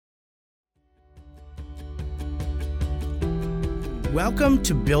Welcome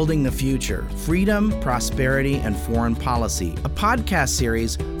to Building the Future, Freedom, Prosperity, and Foreign Policy, a podcast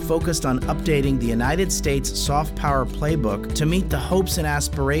series focused on updating the United States soft power playbook to meet the hopes and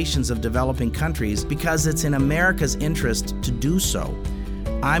aspirations of developing countries because it's in America's interest to do so.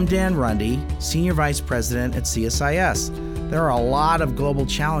 I'm Dan Runde, Senior Vice President at CSIS. There are a lot of global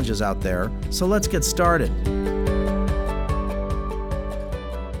challenges out there, so let's get started.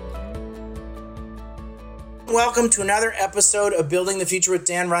 Welcome to another episode of Building the Future with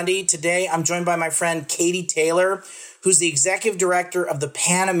Dan Runde. Today, I'm joined by my friend Katie Taylor, who's the Executive Director of the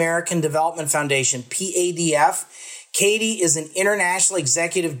Pan American Development Foundation, PADF. Katie is an international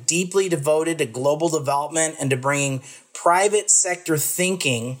executive deeply devoted to global development and to bringing private sector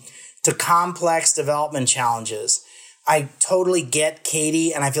thinking to complex development challenges. I totally get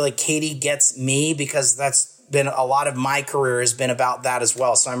Katie, and I feel like Katie gets me because that's been a lot of my career has been about that as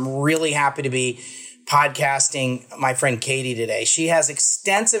well. So I'm really happy to be podcasting my friend Katie today. She has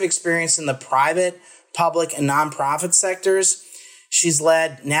extensive experience in the private, public, and nonprofit sectors. She's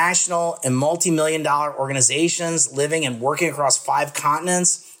led national and multi-million-dollar organizations living and working across 5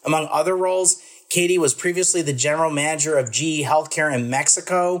 continents. Among other roles, Katie was previously the general manager of GE Healthcare in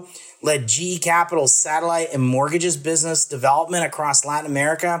Mexico, led GE Capital's satellite and mortgages business development across Latin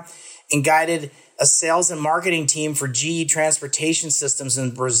America, and guided a sales and marketing team for GE Transportation Systems in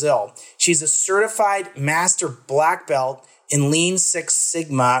Brazil. She's a certified master black belt in Lean Six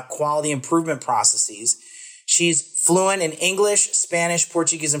Sigma quality improvement processes. She's fluent in English, Spanish,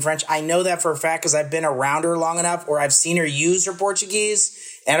 Portuguese, and French. I know that for a fact because I've been around her long enough, or I've seen her use her Portuguese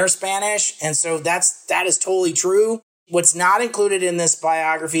and her Spanish. And so that is totally true. What's not included in this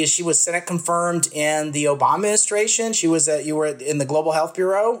biography is she was Senate confirmed in the Obama administration. You were in the Global Health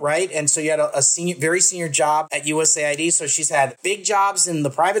Bureau, right? And so you had a very senior job at USAID. So she's had big jobs in the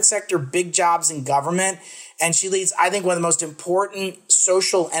private sector, big jobs in government. And she leads, I think, one of the most important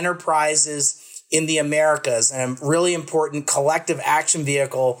social enterprises in the Americas and a really important collective action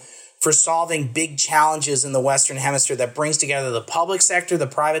vehicle for solving big challenges in the Western Hemisphere that brings together the public sector, the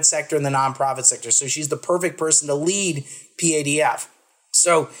private sector, and the nonprofit sector. So she's the perfect person to lead PADF.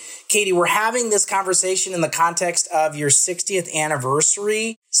 So, Katie, we're having this conversation in the context of your 60th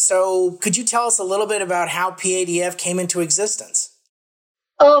anniversary. So could you tell us a little bit about how PADF came into existence?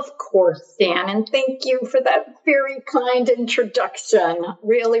 Of course, Dan, and thank you for that very kind introduction.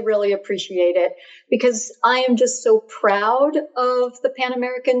 Really, really appreciate it because I am just so proud of the Pan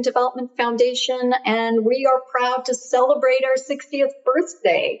American Development Foundation, and we are proud to celebrate our 60th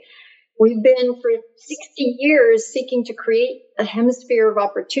birthday. We've been for 60 years seeking to create a hemisphere of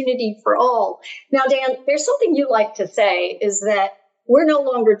opportunity for all. Now, Dan, there's something you like to say is that we're no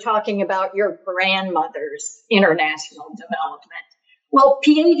longer talking about your grandmother's international development. Well,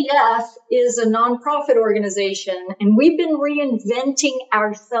 PADF is a nonprofit organization, and we've been reinventing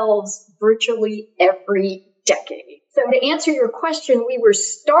ourselves virtually every decade. So to answer your question, we were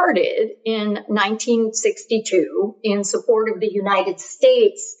started in 1962 in support of the United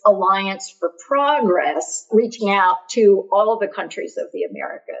States Alliance for Progress, reaching out to all the countries of the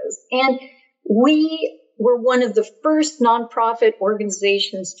Americas. And we were one of the first nonprofit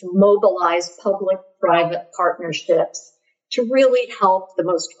organizations to mobilize public-private partnerships to really help the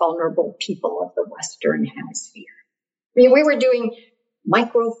most vulnerable people of the Western Hemisphere. I mean, we were doing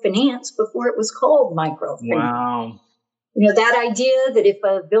microfinance before it was called microfinance. Wow. You know, that idea that if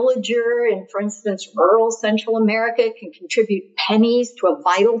a villager in, for instance, rural Central America can contribute pennies to a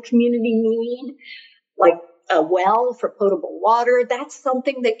vital community need, like a well for potable water, that's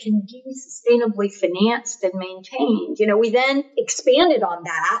something that can be sustainably financed and maintained. You know, we then expanded on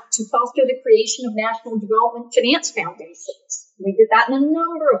that to foster the creation of national development finance foundations. We did that in a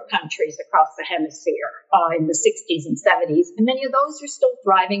number of countries across the hemisphere in the 60s and 70s, and many of those are still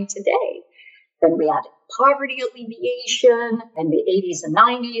thriving today. Then we added poverty alleviation. In the 80s and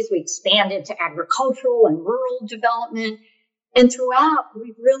 90s, we expanded to agricultural and rural development. And throughout,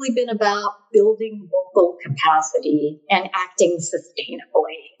 we've really been about building local capacity and acting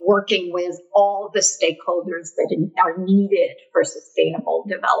sustainably, working with all the stakeholders that are needed for sustainable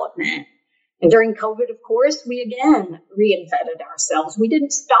development. And during COVID, of course, we again reinvented ourselves. We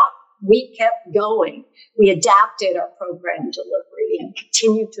didn't stop. We kept going. We adapted our program delivery and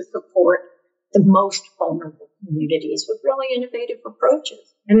continued to support the most vulnerable communities with really innovative approaches.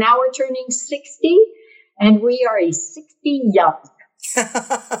 And now we're turning 60. And we are a 60 young.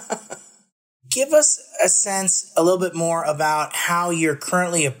 Give us a sense a little bit more about how you're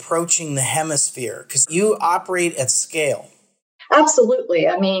currently approaching the hemisphere, because you operate at scale. Absolutely.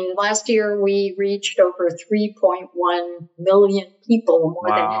 I mean, last year we reached over 3.1 million people, more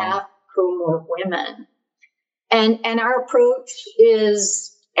than half whom were women. And our approach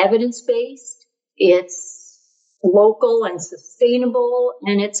is evidence-based. It's local and sustainable,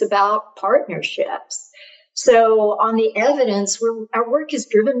 and it's about partnerships. So on the evidence, our work is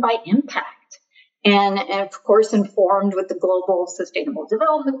driven by impact. And of course, informed with the global sustainable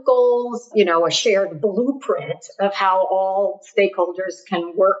development goals, a shared blueprint of how all stakeholders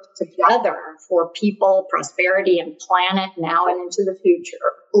can work together for people, prosperity, and planet now and into the future.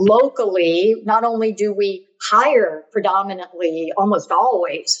 Locally, not only do we hire predominantly, almost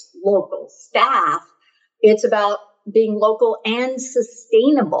always, local staff, it's about being local and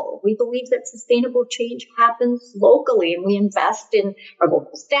sustainable. We believe that sustainable change happens locally, and we invest in our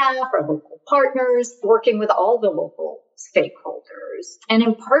local staff, our local partners, working with all the local stakeholders. And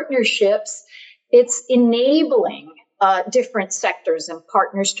in partnerships, it's enabling different sectors and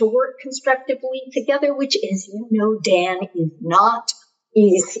partners to work constructively together, which, as you know, Dan, is not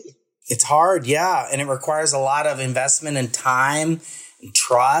easy. It's hard, yeah. And it requires a lot of investment and time and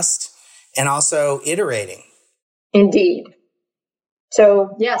trust and also iterating. Indeed.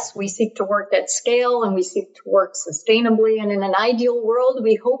 So yes, we seek to work at scale and we seek to work sustainably. And in an ideal world,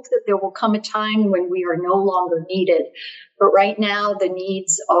 we hope that there will come a time when we are no longer needed. But right now, the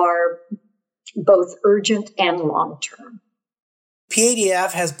needs are both urgent and long-term.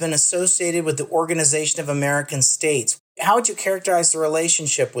 PADF has been associated with the Organization of American States. How would you characterize the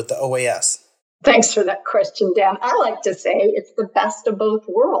relationship with the OAS? Thanks for that question, Dan. I like to say it's the best of both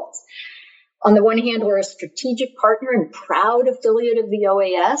worlds. On the one hand, we're a strategic partner and proud affiliate of the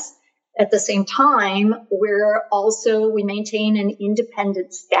OAS. At the same time, we maintain an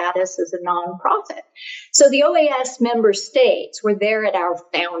independent status as a nonprofit. So the OAS member states were there at our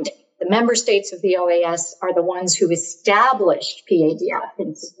founding. The member states of the OAS are the ones who established PADF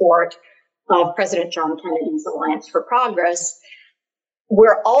in support of President John Kennedy's Alliance for Progress.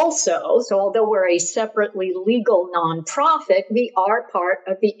 We're also, so although we're a separately legal nonprofit, we are part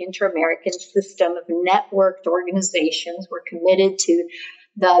of the Inter-American system of networked organizations. We're committed to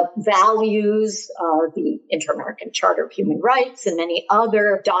the values of the Inter-American Charter of Human Rights and many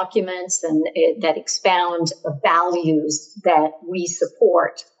other documents that expound the values that we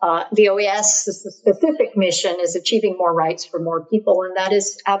support. The OAS's specific mission is achieving more rights for more people, and that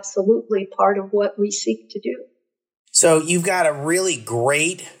is absolutely part of what we seek to do. So you've got a really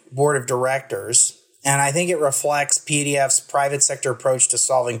great board of directors, and I think it reflects PADF's private sector approach to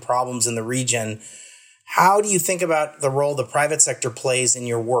solving problems in the region. How do you think about the role the private sector plays in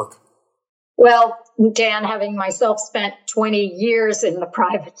your work? Well, Dan, having myself spent 20 years in the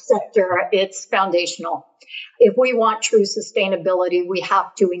private sector, it's foundational. If we want true sustainability, we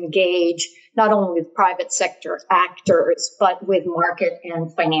have to engage not only with private sector actors, but with market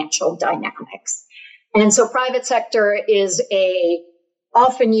and financial dynamics. And so private sector is a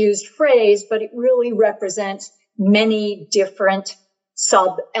often used phrase, but it really represents many different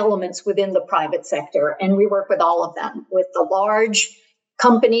sub-elements within the private sector. And we work with all of them, with the large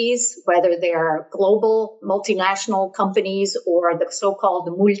companies, whether they're global multinational companies or the so-called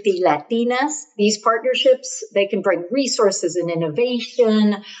multi-Latinas. These partnerships, they can bring resources and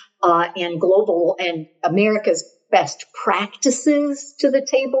innovation and global and America's best practices to the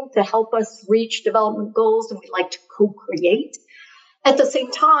table to help us reach development goals, and we like to co-create. At the same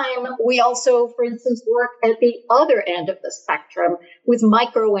time, we also, for instance, work at the other end of the spectrum with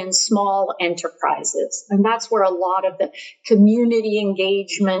micro and small enterprises. And that's where a lot of the community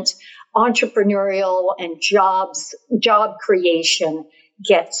engagement, entrepreneurial and job creation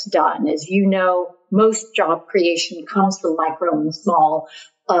gets done. As you know, most job creation comes from micro and small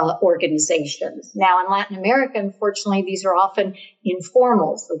organizations. Now, in Latin America, unfortunately, these are often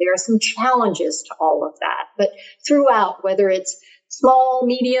informal. So there are some challenges to all of that. But throughout, whether it's small,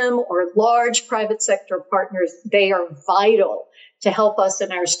 medium, or large private sector partners, they are vital to help us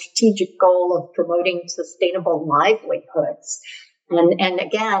in our strategic goal of promoting sustainable livelihoods. And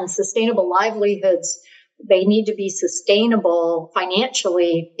again, sustainable livelihoods, they need to be sustainable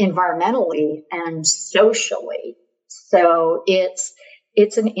financially, environmentally, and socially. So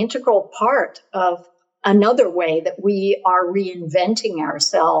it's an integral part of another way that we are reinventing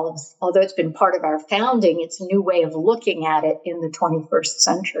ourselves. Although it's been part of our founding, it's a new way of looking at it in the 21st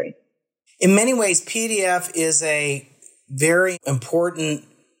century. In many ways, PADF is a very important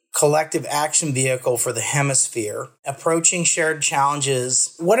collective action vehicle for the hemisphere, approaching shared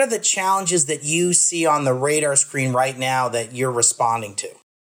challenges. What are the challenges that you see on the radar screen right now that you're responding to?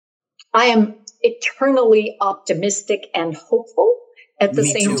 I am eternally optimistic and hopeful. At the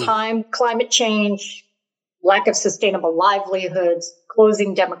same time, climate change, lack of sustainable livelihoods,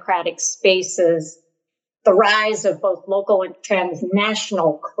 closing democratic spaces, the rise of both local and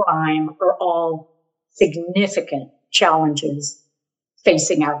transnational crime are all significant challenges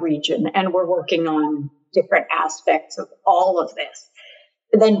facing our region, and we're working on different aspects of all of this.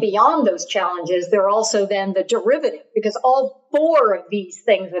 But then beyond those challenges, there are also then the derivative, because all four of these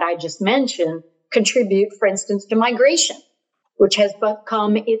things that I just mentioned contribute, for instance, to migration, which has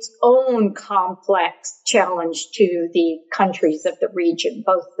become its own complex challenge to the countries of the region,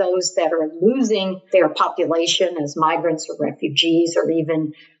 both those that are losing their population as migrants or refugees, or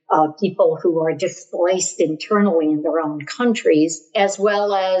even people who are displaced internally in their own countries, as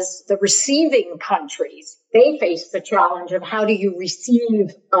well as the receiving countries. They face the challenge of how do you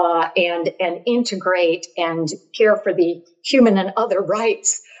receive and integrate and care for the human and other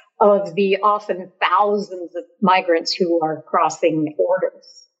rights of the often thousands of migrants who are crossing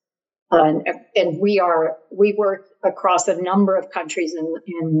borders. And we work across a number of countries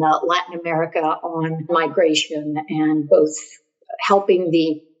in Latin America on migration, and both helping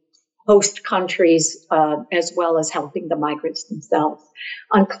the host countries as well as helping the migrants themselves.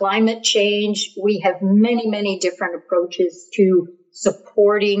 On climate change, we have many, many different approaches to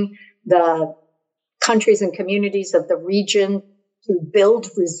supporting the countries and communities of the region to build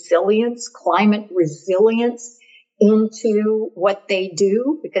resilience, climate resilience into what they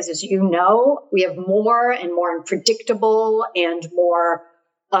do. Because as you know, we have more and more unpredictable and more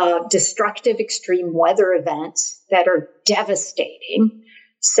destructive extreme weather events that are devastating.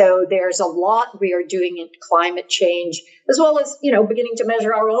 So there's a lot we are doing in climate change, as well as, beginning to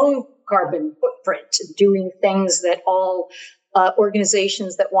measure our own carbon footprint, doing things that all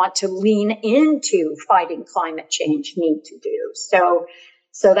organizations that want to lean into fighting climate change need to do.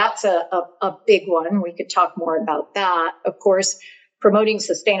 So that's a big one. We could talk more about that. Of course, promoting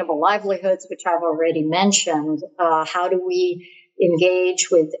sustainable livelihoods, which I've already mentioned. How do we engage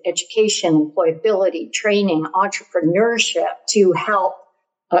with education, employability, training, entrepreneurship to help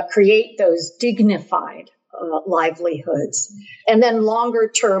create those dignified livelihoods? And then longer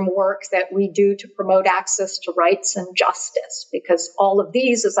term work that we do to promote access to rights and justice, because all of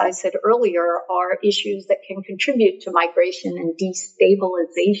these, as I said earlier, are issues that can contribute to migration and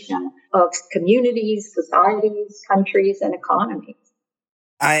destabilization of communities, societies, countries, and economies.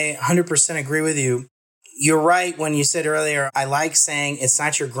 I 100% agree with you. You're right when you said earlier, I like saying it's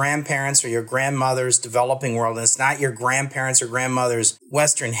not your grandparents or your grandmother's developing world, and it's not your grandparents or grandmother's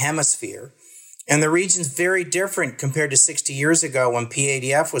Western Hemisphere. And the region's very different compared to 60 years ago when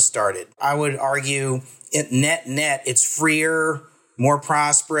PADF was started. I would argue net, it's freer, more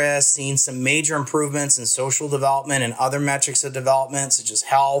prosperous, seeing some major improvements in social development and other metrics of development, such as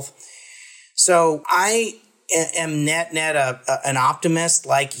health. So I am net an optimist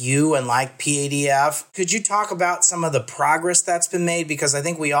like you and like PADF. Could you talk about some of the progress that's been made? Because I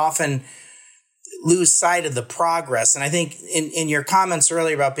think we often lose sight of the progress. And I think in your comments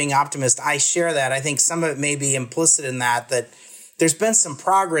earlier about being optimist, I share that. I think some of it may be implicit in that there's been some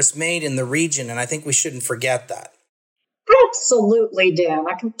progress made in the region, and I think we shouldn't forget that. Absolutely, Dan.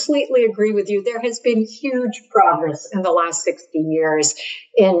 I completely agree with you. There has been huge progress in the last 60 years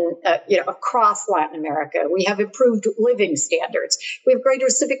across Latin America. We have improved living standards. We have greater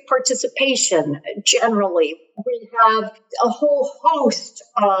civic participation generally. We have a whole host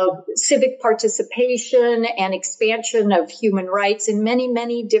of civic participation and expansion of human rights in many,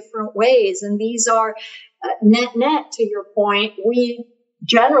 many different ways. And these are net, to your point,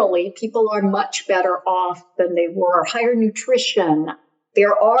 generally, people are much better off than they were. Higher nutrition.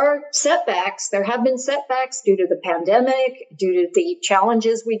 There are setbacks. There have been setbacks due to the pandemic, due to the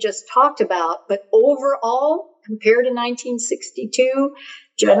challenges we just talked about. But overall, compared to 1962,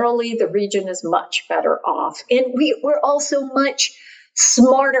 generally, the region is much better off. And we're also much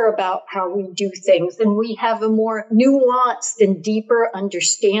smarter about how we do things, and we have a more nuanced and deeper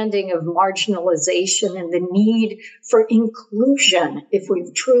understanding of marginalization and the need for inclusion if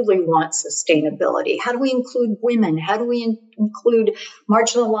we truly want sustainability. How do we include women? How do we include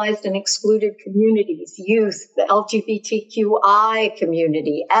marginalized and excluded communities, youth, the LGBTQI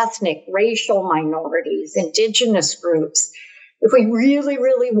community, ethnic, racial minorities, indigenous groups? If we really,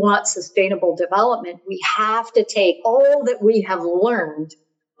 really want sustainable development, we have to take all that we have learned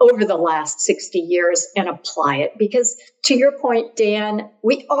over the last 60 years and apply it. Because to your point, Dan,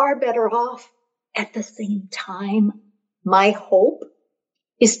 we are better off. At the same time, my hope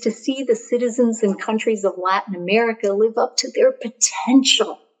is to see the citizens and countries of Latin America live up to their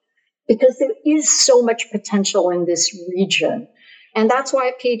potential, because there is so much potential in this region. And that's why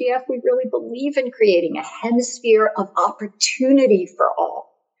at PADF, we really believe in creating a hemisphere of opportunity for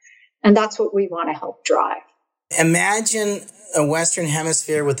all. And that's what we want to help drive. Imagine a Western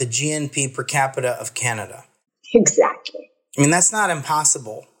Hemisphere with the GNP per capita of Canada. Exactly. I mean, that's not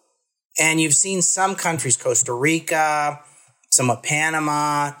impossible. And you've seen some countries, Costa Rica, somewhat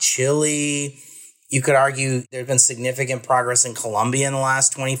Panama, Chile. You could argue there's been significant progress in Colombia in the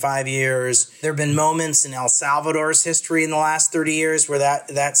last 25 years. There have been moments in El Salvador's history in the last 30 years where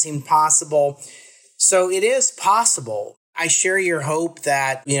that seemed possible. So it is possible. I share your hope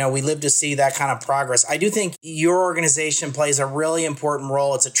that, we live to see that kind of progress. I do think your organization plays a really important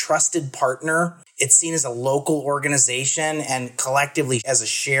role. It's a trusted partner. It's seen as a local organization and collectively as a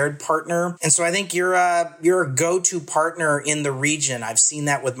shared partner. And so I think you're a go-to partner in the region. I've seen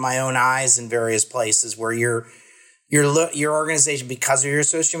that with my own eyes in various places where your organization, because of your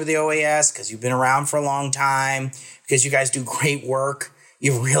association with the OAS, because you've been around for a long time, because you guys do great work,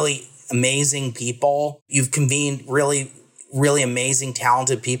 you've really amazing people. You've convened really, really amazing,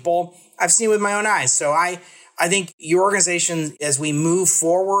 talented people. I've seen it with my own eyes. So I think your organization, as we move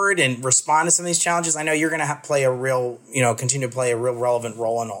forward and respond to some of these challenges, I know you're going to play continue to play a real relevant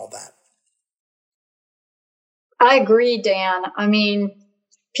role in all that. I agree, Dan. I mean,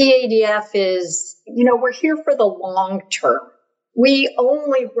 PADF is, we're here for the long term. We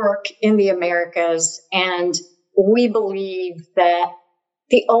only work in the Americas, and we believe that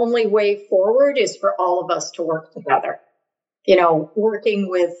the only way forward is for all of us to work together. Working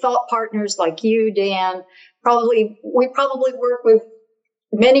with thought partners like you, Dan, we probably work with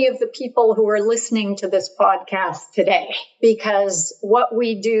many of the people who are listening to this podcast today, because what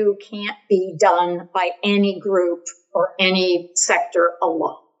we do can't be done by any group or any sector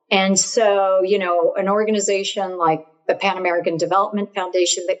alone. And so, an organization like the Pan American Development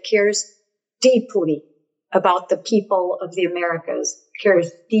Foundation that cares deeply about the people of the Americas, cares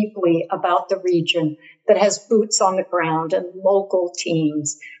deeply about the region, that has boots on the ground and local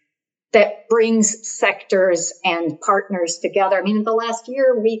teams, that brings sectors and partners together. I mean, in the last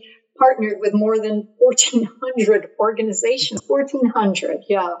year, we partnered with more than 1,400 organizations. 1,400,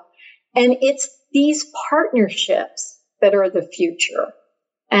 yeah. And it's these partnerships that are the future.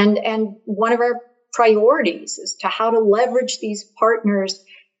 And one of our priorities is to how to leverage these partners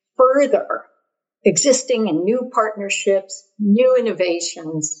further, existing and new partnerships, new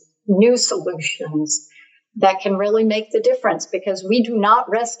innovations, new solutions that can really make the difference, because we do not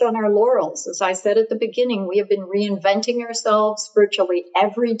rest on our laurels. As I said at the beginning, we have been reinventing ourselves virtually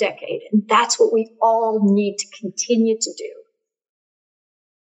every decade, and that's what we all need to continue to do.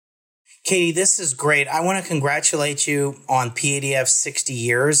 Katie, this is great. I want to congratulate you on PADF's 60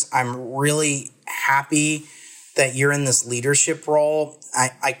 years. I'm really happy that you're in this leadership role.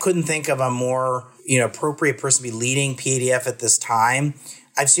 I couldn't think of a more appropriate person to be leading PADF at this time.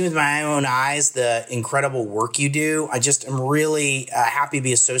 I've seen with my own eyes the incredible work you do. I just am really happy to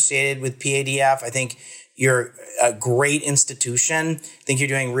be associated with PADF. I think you're a great institution. I think you're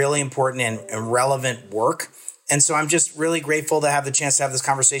doing really important and relevant work. And so I'm just really grateful to have the chance to have this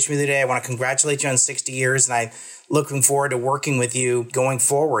conversation with you today. I want to congratulate you on 60 years, and I'm looking forward to working with you going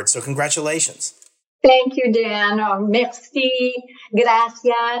forward. So congratulations. Thank you, Dan. Merci,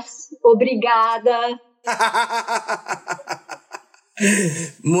 gracias, obrigada.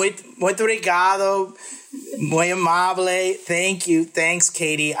 Muito obrigado, muy amable. Thank you. Thanks,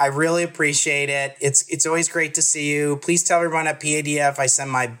 Katie. I really appreciate it. It's always great to see you. Please tell everyone at PADF I send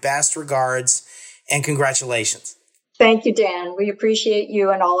my best regards and congratulations. Thank you, Dan. We appreciate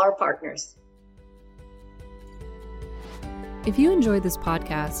you and all our partners. If you enjoyed this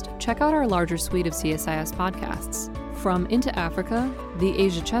podcast, check out our larger suite of CSIS podcasts. From Into Africa, The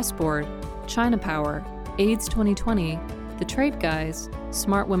Asia Chessboard, China Power, AIDS 2020, The Trade Guys,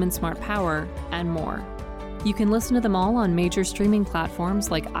 Smart Women, Smart Power, and more. You can listen to them all on major streaming platforms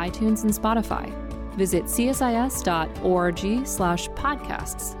like iTunes and Spotify. Visit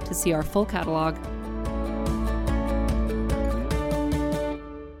csis.org/podcasts to see our full catalog